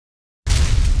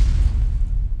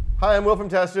Hi, I'm Will from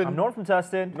Tested. I'm Norm from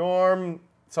Tested. Norm,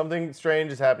 something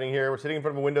strange is happening here. We're sitting in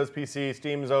front of a Windows PC.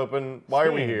 Steam's open. Why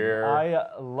are we here?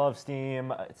 I love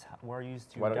Steam. It's where I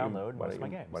used to download most of my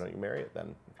games. Why don't you marry it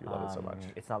then, if you love it so much?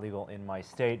 It's not legal in my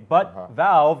state. But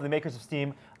Valve, the makers of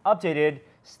Steam, updated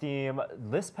Steam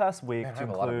this past week to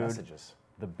include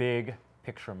the big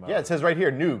picture mode. Yeah, it says right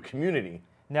here, new community.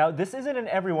 Now, this isn't in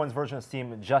everyone's version of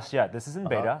Steam just yet. This is in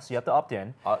beta, so you have to opt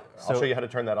in. I'll show you how to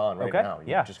turn that on right now.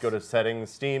 You just go to settings,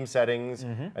 Steam settings,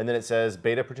 and then it says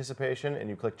beta participation, and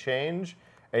you click change,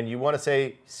 and you want to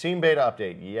say Steam beta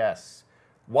update, yes.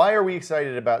 Why are we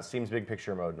excited about Steam's big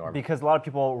picture mode, Norm? Because a lot of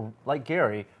people, like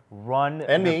Gary, run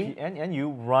and me and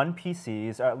you run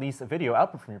PCs, or at least a video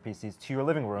output from your PCs to your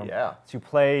living room to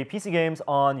play PC games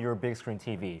on your big screen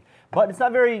TV. But it's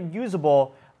not very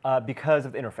usable because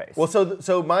of the interface. Well,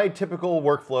 so my typical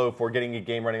workflow for getting a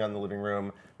game running on the living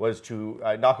room was to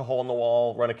knock a hole in the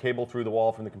wall, run a cable through the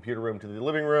wall from the computer room to the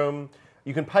living room.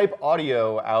 You can pipe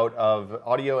audio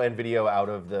and video out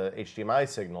of the HDMI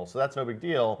signal, so that's no big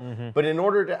deal. But in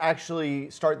order to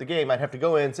actually start the game, I'd have to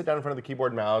go in, sit down in front of the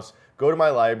keyboard and mouse, go to my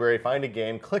library, find a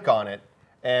game, click on it,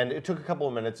 and it took a couple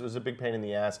of minutes. It was a big pain in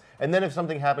the ass. And then if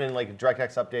something happened, like a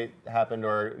DirectX update happened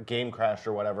or a game crashed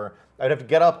or whatever, I'd have to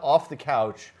get up off the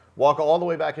couch, walk all the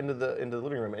way back into the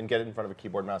living room, and get it in front of a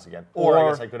keyboard and mouse again. Or I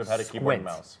guess I could have had a keyboard and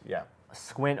mouse. Yeah.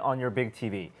 Squint on your big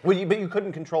TV. Well, but you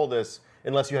couldn't control this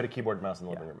unless you had a keyboard and mouse in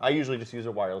the living room. I usually just use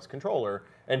a wireless controller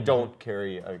and don't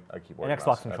carry a keyboard and mouse.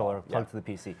 An Xbox controller plugged to the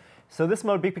PC. So this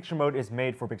mode, big picture mode, is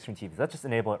made for big screen TVs. Let's just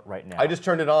enable it right now. I just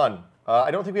turned it on. I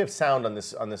don't think we have sound on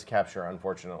this capture,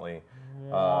 unfortunately.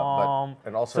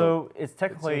 And also, so it's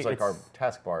technically it seems like our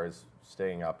taskbar is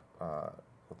staying up.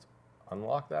 Let's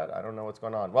unlock that. I don't know what's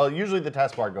going on. Well, usually the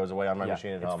taskbar goes away on my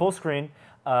machine at home. It's full screen,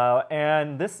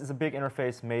 and this is a big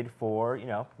interface made for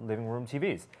living room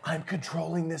TVs. I'm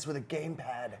controlling this with a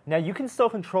gamepad. Now you can still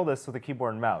control this with a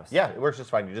keyboard and mouse. Yeah, it works just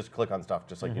fine. You just click on stuff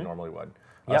just like you normally would.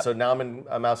 So now I'm in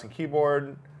a mouse and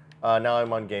keyboard. Now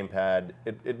I'm on gamepad.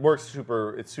 It works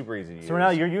super. It's super easy to use. So now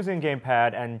you're using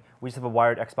gamepad, and we just have a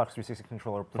wired Xbox 360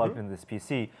 controller plugged into this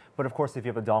PC. But of course, if you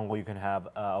have a dongle, you can have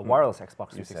a wireless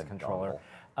Xbox 360 controller.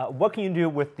 What can you do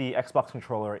with the Xbox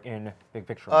controller in big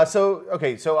picture?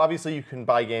 So obviously you can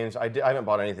buy games. I haven't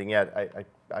bought anything yet.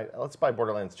 Let's buy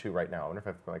Borderlands 2 right now. I wonder if I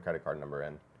have to put my credit card number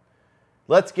in.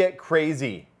 Let's get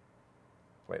crazy.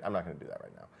 Wait, I'm not going to do that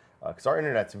right now. Because our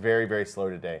internet's very, very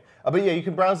slow today. But yeah, you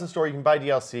can browse the store, you can buy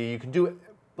DLC, you can do,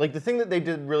 like the thing that they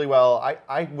did really well,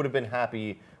 I would have been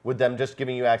happy with them just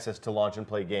giving you access to launch and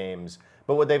play games.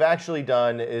 But what they've actually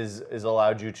done is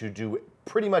allowed you to do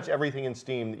pretty much everything in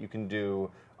Steam that you can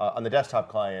do on the desktop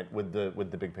client with the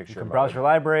big picture. You can browse your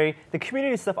library. The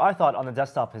community stuff I thought on the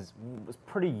desktop was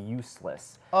pretty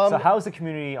useless. So how is the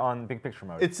community on big picture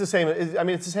mode? It's the same. I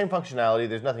mean, it's the same functionality.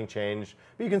 There's nothing changed.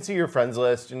 But you can see your friends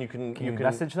list, and you can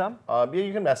message them. Yeah,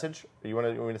 you can message. You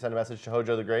want me to send a message to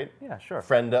Hojo the Great? Yeah, sure.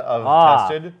 Friend of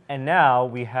Tested. And now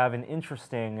we have an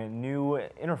interesting new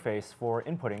interface for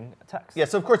inputting text. Yeah,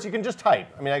 so of course you can just type.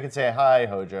 I mean, I can say hi,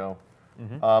 Hojo.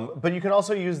 But you can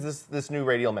also use this new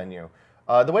radial menu.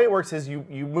 The way it works is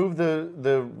you move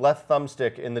the left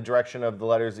thumbstick in the direction of the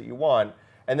letters that you want,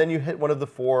 and then you hit one of the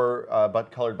four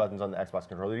colored buttons on the Xbox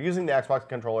controller. Using the Xbox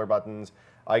controller buttons,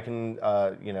 I can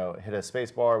hit a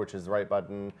space bar, which is the right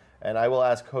button, and I will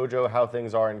ask Hojo how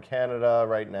things are in Canada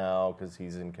right now, because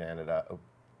he's in Canada.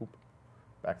 Oh,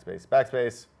 backspace,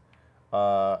 backspace.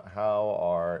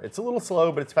 It's a little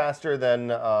slow, but it's faster than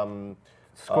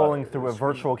scrolling through a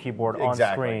virtual keyboard on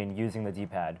screen using the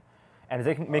D-pad. And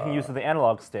it's making use of the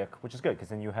analog stick, which is good, because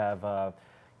then you have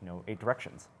 8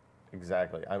 directions.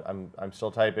 Exactly. I'm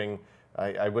still typing.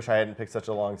 I wish I hadn't picked such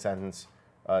a long sentence.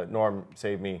 Norm,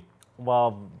 save me.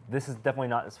 Well, this is definitely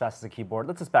not as fast as a keyboard.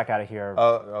 Let's just back out of here.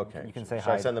 Oh, okay. You can say hi.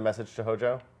 Should I send the message to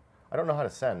Hojo? I don't know how to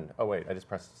send. Oh, wait. I just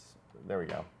pressed. There we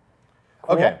go.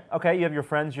 Cool. Okay. Okay, you have your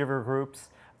friends, you have your groups.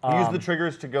 You use the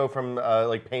triggers to go from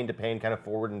like pane to pane, kind of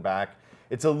forward and back.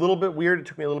 It's a little bit weird. It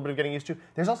took me a little bit of getting used to.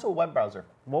 There's also a web browser.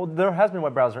 Well, there has been a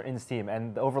web browser in Steam,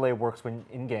 and the overlay works when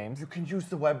in games. You can use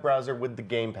the web browser with the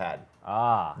gamepad.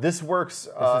 This works.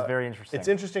 This is very interesting. It's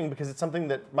interesting because it's something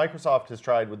that Microsoft has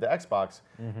tried with the Xbox,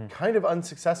 kind of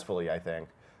unsuccessfully, I think.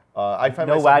 I find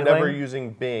myself never using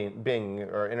Bing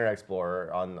or Internet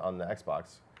Explorer on the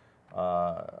Xbox.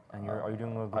 And are you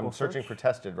doing a Google I'm searching for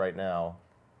Tested right now.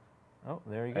 Oh,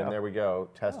 there you go. And there we go,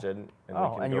 Tested.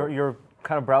 And you're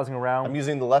kind of browsing around. I'm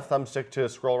using the left thumbstick to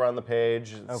scroll around the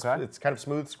page. It's kind of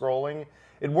smooth scrolling.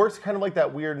 It works kind of like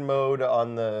that weird mode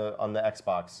on the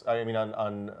Xbox. I mean,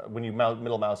 on when you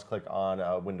middle mouse click on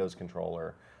a Windows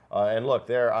controller. And look,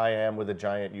 there I am with a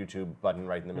giant YouTube button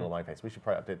right in the middle of my face. We should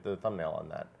probably update the thumbnail on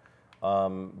that.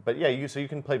 But yeah, so you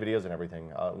can play videos and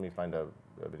everything. Let me find a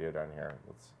video down here.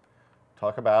 Let's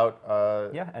talk about.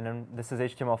 Yeah, and then this is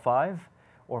HTML5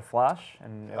 or Flash,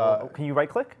 and can you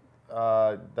right-click?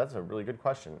 That's a really good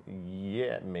question.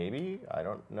 Yeah, maybe. I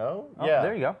don't know. Oh, yeah,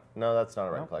 there you go. No, that's not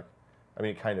a right-click. I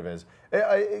mean, it kind of is. You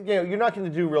know, you're not going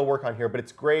to do real work on here, but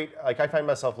it's great. Like I find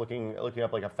myself looking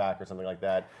up like a FAQ or something like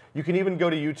that. You can even go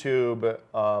to YouTube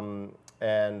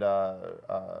and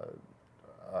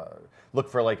look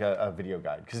for like a video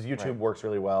guide because YouTube works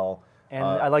really well. And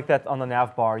I like that on the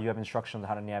nav bar you have instructions on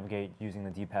how to navigate using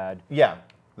the D-pad. Yeah,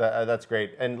 that's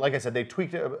great. And like I said, they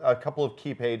tweaked a couple of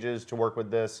key pages to work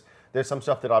with this. There's some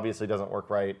stuff that obviously doesn't work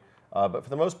right. But for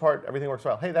the most part, everything works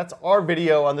well. Hey, that's our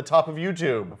video on the top of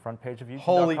YouTube. The front page of YouTube.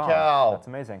 Holy cow. That's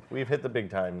amazing. We've hit the big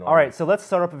time, Norm. All right, so let's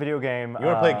start up a video game. You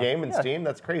want to play a game in Steam?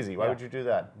 That's crazy. Why would you do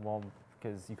that? Well,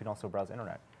 because you can also browse the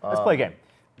internet. Let's play a game.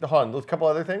 Hold on, a couple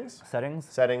other things. Settings.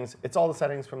 Settings. It's all the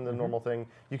settings from the normal thing.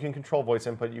 You can control voice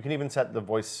input. You can even set the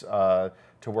voice to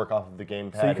work off of the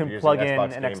gamepad. So you can plug in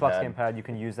an Xbox gamepad. You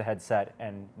can use the headset,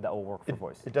 and that will work for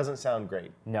voice. It doesn't sound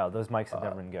great. No, those mics have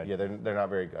never been good. Yeah, they're not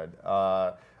very good.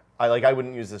 I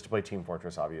wouldn't use this to play Team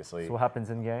Fortress, obviously. So what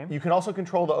happens in game? You can also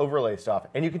control the overlay stuff,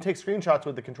 and you can take screenshots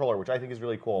with the controller, which I think is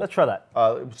really cool. Let's try that.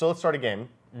 So let's start a game.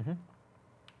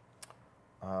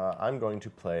 I'm going to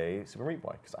play Super Meat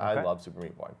Boy because I love Super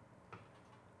Meat Boy.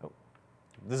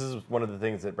 This is one of the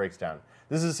things that breaks down.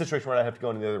 This is a situation where I have to go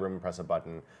into the other room and press a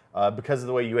button. Because of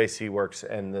the way UAC works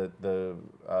and the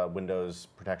Windows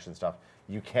protection stuff,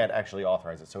 you can't actually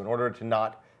authorize it. So in order to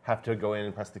not have to go in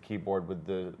and press the keyboard with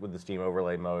the Steam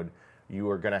overlay mode, you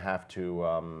are going to have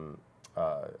to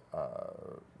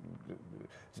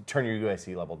turn your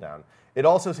UAC level down. It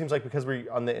also seems like because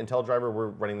we're on the Intel driver, we're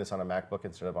running this on a MacBook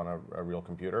instead of on a real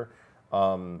computer.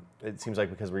 It seems like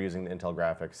because we're using the Intel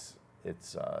graphics,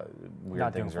 it's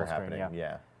weird things are happening.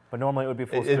 Yeah. But normally it would be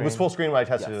full screen. It was full screen when I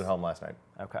tested it at home last night.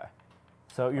 Okay.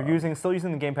 So you're still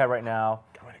using the gamepad right now.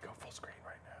 I'm going to go full screen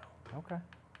right now. Okay.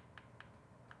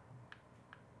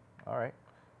 All right.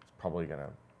 It's probably going to,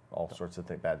 all sorts of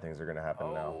bad things are going to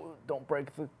happen now. Don't break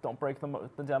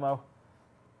the demo.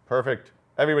 Perfect.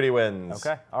 Everybody wins.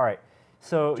 Okay. All right.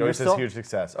 So Joey says huge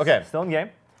success. Okay. Still in game.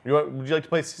 Would you like to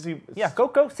play? Yeah.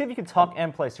 Go see if you can talk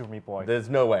and play Super Meat Boy. There's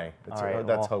no way.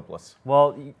 That's hopeless.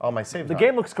 Well, my save. The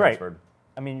game looks great.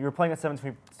 I mean, you're playing at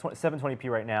 720p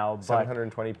right now. But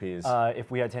 720p.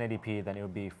 if we had 1080p, then it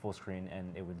would be full screen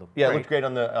and it would look. Yeah, it looked great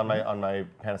on my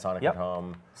Panasonic at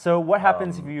home. So what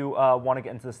happens if you want to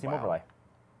get into the Steam overlay?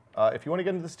 If you want to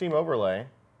get into the Steam overlay,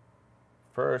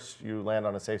 first you land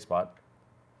on a safe spot.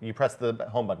 You press the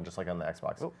home button just like on the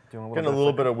Xbox. Getting a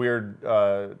little bit of weird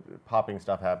popping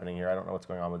stuff happening here. I don't know what's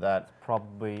going on with that.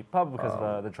 Probably because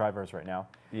of the drivers right now.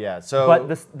 Yeah. So, but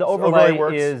the overlay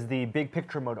is the big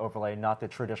picture mode overlay, not the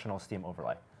traditional Steam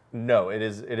overlay. No, it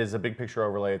is a big picture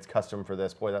overlay. It's custom for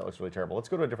this. Boy, that looks really terrible. Let's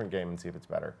go to a different game and see if it's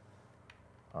better.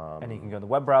 And you can go to the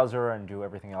web browser and do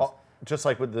everything else. Just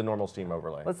like with the normal Steam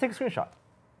overlay. Let's take a screenshot.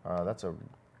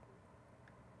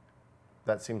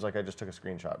 That seems like I just took a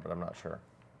screenshot, but I'm not sure.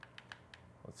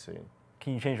 Let's see.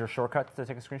 Can you change your shortcut to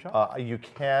take a screenshot? You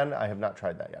can. I have not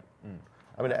tried that yet. I'm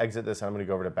going to exit this and I'm going to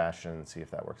go over to Bastion and see if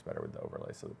that works better with the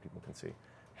overlay so that people can see.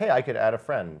 Hey, I could add a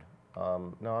friend.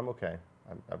 No, I'm okay.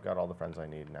 I've got all the friends I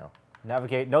need now.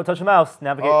 Navigate. No touch the mouse.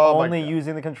 Navigate only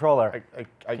using the controller.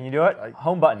 Can you do it?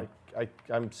 Home button.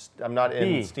 I'm not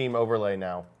in Steam overlay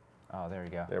now. Oh, there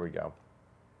you go. There we go.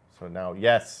 So now,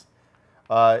 yes.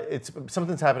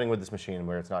 Something's happening with this machine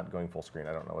where it's not going full screen.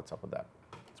 I don't know what's up with that.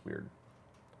 It's weird.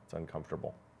 It's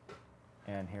uncomfortable.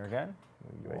 And here again.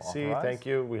 UAC, thank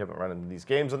you. We haven't run into these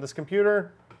games on this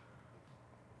computer.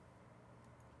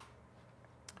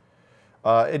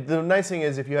 The nice thing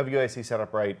is if you have UAC set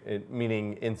up right,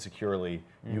 meaning insecurely,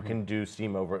 you can do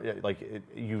Steam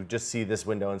you just see this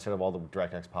window instead of all the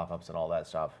DirectX pop-ups and all that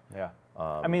stuff. Yeah.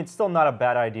 I mean, it's still not a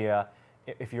bad idea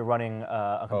if you're running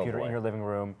a computer in your living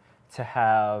room to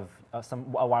have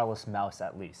a wireless mouse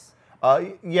at least.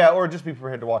 Yeah, or just be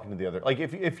prepared to walk into the other. Like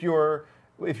if you're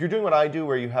doing what I do,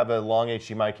 where you have a long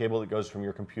HDMI cable that goes from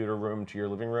your computer room to your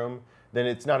living room, then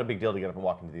it's not a big deal to get up and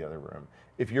walk into the other room.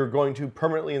 If you're going to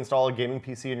permanently install a gaming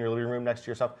PC in your living room next to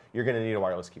your stuff, you're going to need a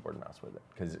wireless keyboard and mouse with it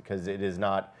because it is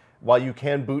not. While you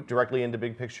can boot directly into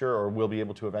Big Picture or will be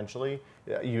able to eventually,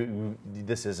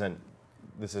 this isn't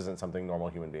something normal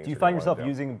human beings. Do you find yourself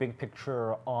using Big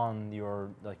Picture on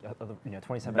your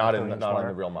 27? Not on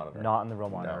the real monitor. Not on the real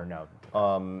monitor. No.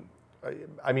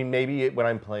 I mean, maybe when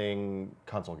I'm playing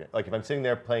console game, like if I'm sitting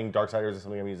there playing Darksiders or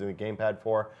something, I'm using the gamepad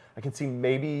for. I can see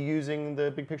maybe using the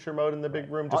big picture mode in the big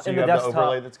room just so you have the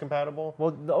overlay that's compatible.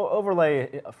 Well, the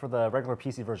overlay for the regular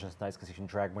PC version is nice because you can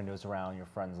drag windows around your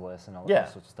friends list and all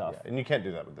that sorts of stuff. Yeah, and you can't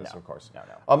do that with this, of course. No.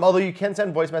 Although you can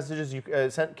send voice messages, you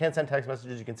can't send text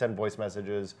messages. You can send voice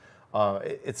messages.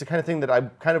 It's the kind of thing that I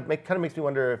kind of makes me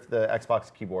wonder if the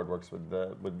Xbox keyboard works with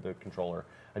the controller.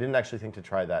 I didn't actually think to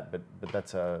try that, but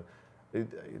that's it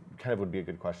kind of would be a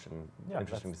good question. Yeah,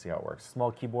 interesting to see how it works.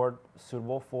 Small keyboard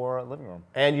suitable for a living room.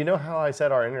 And you know how I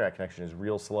said our internet connection is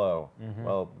real slow?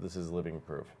 Well, this is living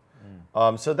proof.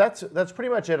 So that's pretty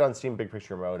much it on Steam Big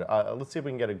Picture mode. Let's see if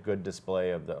we can get a good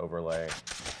display of the overlay.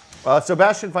 So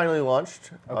Bastion finally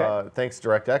launched, thanks to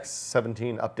DirectX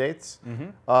 17 updates.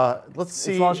 Let's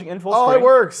see. It's launching in full screen. Oh, it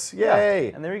works! Yay!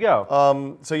 Yeah. And there you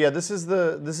go. So yeah, this is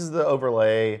the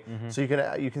overlay. So you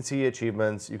can see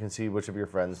achievements. You can see which of your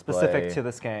friends specific to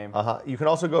this game. You can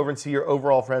also go over and see your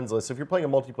overall friends list. So if you're playing a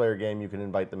multiplayer game, you can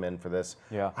invite them in for this.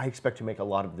 Yeah. I expect to make a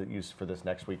lot of the use for this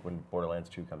next week when Borderlands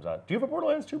 2 comes out. Do you have a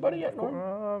Borderlands 2 buddy yet,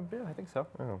 Norm? Yeah, I think so.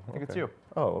 Oh, I think it's you.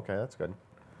 Oh, okay, that's good.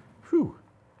 Whew,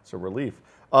 it's a relief.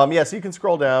 Yeah, so you can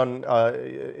scroll down,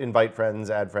 invite friends,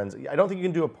 add friends. I don't think you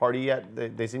can do a party yet.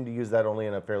 They seem to use that only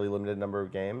in a fairly limited number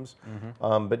of games.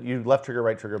 But you left trigger,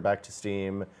 right trigger, back to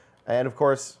Steam. And of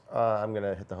course, I'm going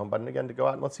to hit the home button again to go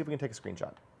out, and let's see if we can take a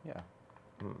screenshot. Yeah.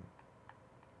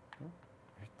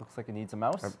 Looks like it needs a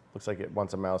mouse. Looks like it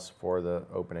wants a mouse for the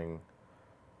opening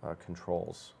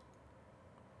controls.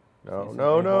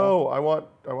 No. I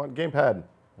want gamepad.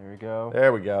 There we go.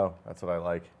 There we go. That's what I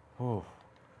like. Ooh.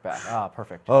 Back.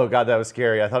 Perfect. Oh, God, that was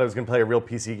scary. I thought I was going to play a real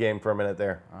PC game for a minute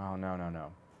there. Oh,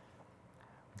 no.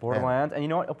 Borderlands. And you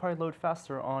know what? It'll probably load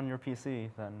faster on your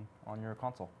PC than on your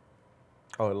console.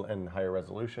 Oh, and higher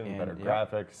resolution, better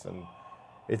graphics. And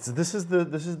this is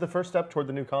the first step toward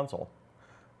the new console.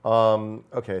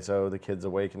 Okay, so the kid's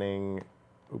awakening.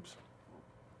 Oops.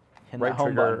 Hitting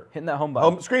that home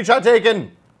button. Screenshot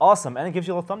taken! Awesome. And it gives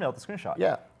you a little thumbnail with the screenshot.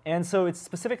 Yeah. And so it's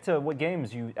specific to what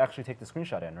games you actually take the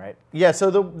screenshot in, right? Yeah, so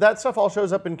that stuff all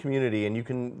shows up in community, and you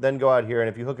can then go out here, and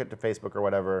if you hook it to Facebook or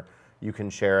whatever, you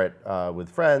can share it with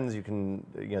friends. You can,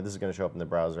 this is going to show up in the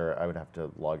browser. I would have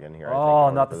to log in here. Oh,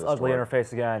 not this ugly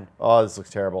interface again. Oh, this looks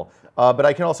terrible. But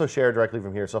I can also share directly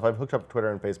from here. So if I've hooked up to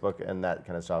Twitter and Facebook and that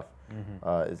kind of stuff,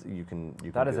 you can do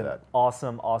that. That is an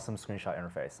awesome screenshot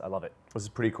interface. I love it. This is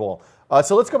pretty cool.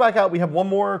 So let's go back out. We have one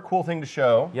more cool thing to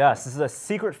show. Yes, this is a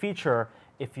secret feature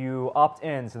if you opt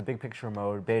in to the Big Picture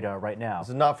mode beta right now. This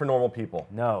is not for normal people.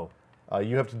 No.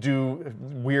 You have to do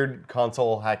weird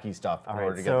console hacky stuff in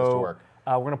order to get this to work.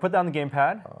 We're going to put down the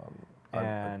gamepad.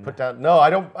 And put down. No,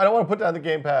 I don't want to put down the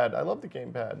gamepad. I love the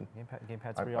gamepad.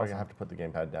 Gamepad's pretty awesome. I have to put the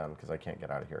gamepad down because I can't get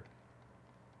out of here.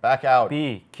 Back out.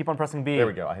 B. Keep on pressing B. There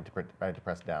we go. I had to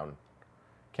press down.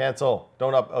 Cancel.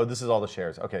 Don't up. Oh, this is all the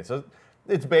shares. Okay, so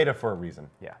it's beta for a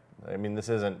reason. Yeah. I mean, this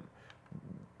isn't.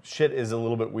 Shit is a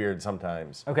little bit weird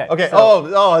sometimes. Okay. Okay. So,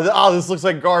 this looks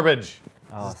like garbage.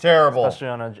 This is terrible. Especially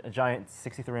on a giant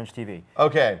 63-inch TV.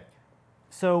 Okay.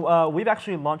 So we've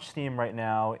actually launched Steam right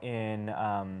now in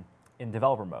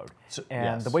developer mode. So,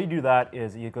 and the way you do that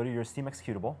is you go to your Steam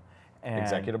executable. And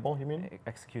executable, you mean?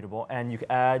 Executable. And you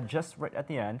can add just right at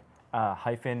the end,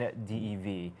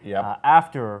 -dev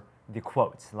after the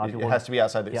quotes. It has to be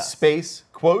outside the space,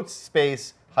 quotes,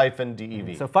 space,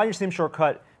 -dev. So find your Steam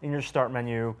shortcut in your start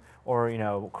menu, or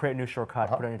create a new shortcut,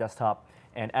 put it on your desktop,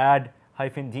 and add -dev.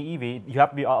 You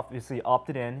have to be obviously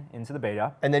opted into the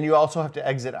beta. And then you also have to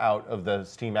exit out of the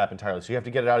Steam app entirely. So you have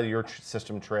to get it out of your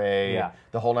system tray,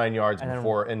 the whole 9 yards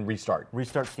and restart.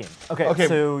 Restart Steam. Okay,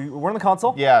 so we're in the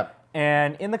console. Yeah.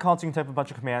 And in the console you can type a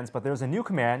bunch of commands, but there's a new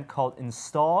command called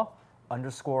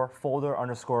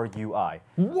install_folder_UI.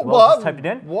 What? Just typed it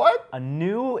in. What? A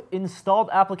new installed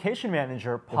application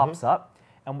manager pops up,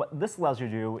 and what this allows you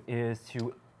to do is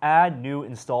to add new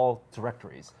install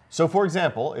directories. So for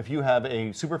example, if you have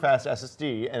a super fast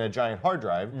SSD and a giant hard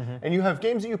drive, and you have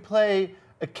games that you play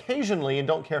occasionally and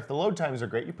don't care if the load times are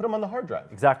great, you put them on the hard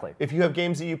drive. Exactly. If you have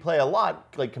games that you play a lot,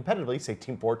 like competitively, say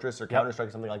Team Fortress or Counter-Strike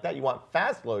or something like that, you want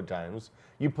fast load times,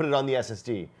 you put it on the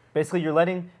SSD. Basically, you're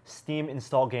letting Steam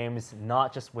install games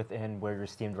not just within where your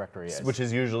Steam directory is. Which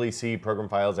is usually C, Program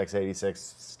Files,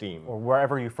 x86, Steam. Or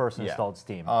wherever you first installed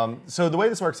Steam. So the way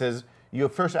this works is, you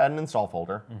first add an install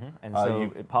folder. And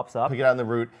so it pops up. Pick it out in the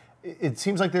root. It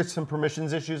seems like there's some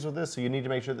permissions issues with this, so you need to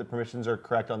make sure that permissions are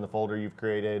correct on the folder you've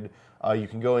created. You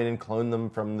can go in and clone them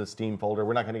from the Steam folder.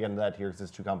 We're not going to get into that here because it's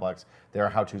too complex. There are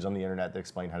how-tos on the internet that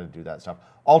explain how to do that stuff.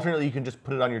 Alternately, you can just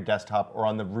put it on your desktop or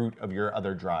on the root of your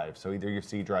other drive, so either your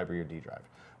C drive or your D drive.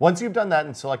 Once you've done that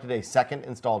and selected a second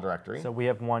install directory. So we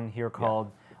have one here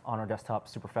called on our desktop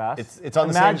super fast. It's on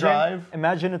the same drive.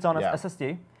 Imagine it's on a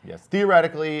SSD. Yes,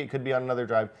 theoretically, it could be on another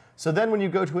drive. So then when you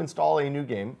go to install a new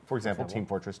game, for example, Team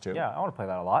Fortress 2. Yeah, I want to play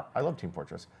that a lot. I love Team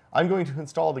Fortress. I'm going to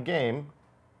install the game.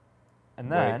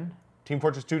 And then... Wait, Team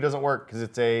Fortress 2 doesn't work because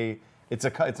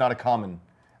it's not a common.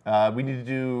 We need to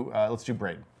do, let's do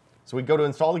Braid. So we go to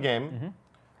install the game,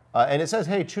 and it says,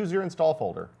 hey, choose your install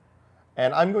folder.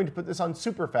 And I'm going to put this on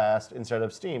super fast instead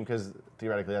of Steam because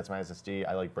theoretically that's my SSD.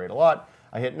 I like Braid a lot.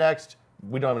 I hit next.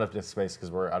 We don't have enough disk space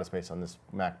because we're out of space on this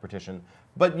Mac partition.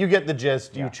 But you get the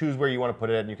gist. You choose where you want to put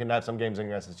it, and you can have some games on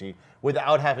your SSD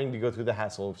without having to go through the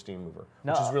hassle of Steam Mover,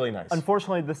 which is really nice.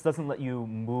 Unfortunately, this doesn't let you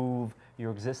move your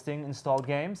existing installed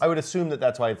games. I would assume that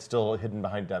that's why it's still hidden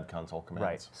behind dev console commands.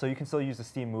 Right. So you can still use the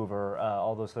Steam Mover,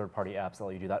 all those third-party apps that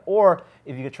let you do that. Or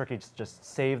if you get tricky, just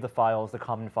save the files, the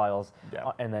common files,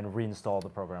 and then reinstall the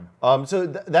program. So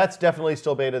that's definitely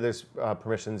still beta. There's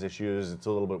permissions issues. It's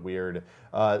a little bit weird.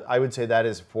 I would say that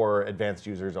is for advanced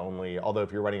users only. Although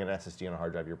if you're running an SSD on a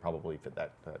hard drive, you're probably fit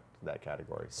that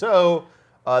category. So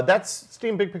that's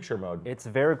Steam Big Picture mode. It's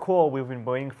very cool. We've been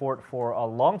waiting for it for a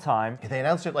long time. They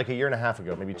announced it like a year and a half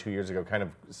ago, maybe 2 years ago, kind of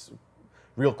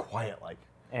real quiet-like.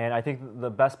 And I think the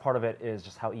best part of it is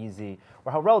just how easy,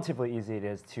 or how relatively easy it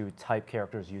is to type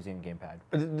characters using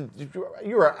Gamepad.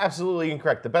 You are absolutely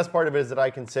incorrect. The best part of it is that I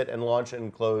can sit and launch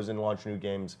and close and launch new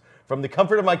games from the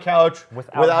comfort of my couch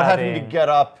without having to get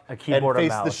up and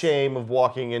face the shame of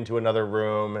walking into another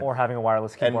room. Or having a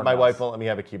wireless keyboard and my wife won't let me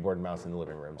have a keyboard and mouse in the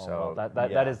living room. So well,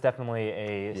 that is definitely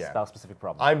a spouse-specific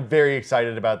problem. I'm very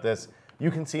excited about this.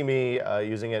 You can see me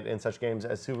using it in such games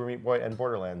as Super Meat Boy and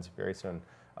Borderlands very soon.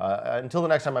 Until the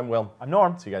next time, I'm Will. I'm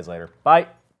Norm. See you guys later. Bye.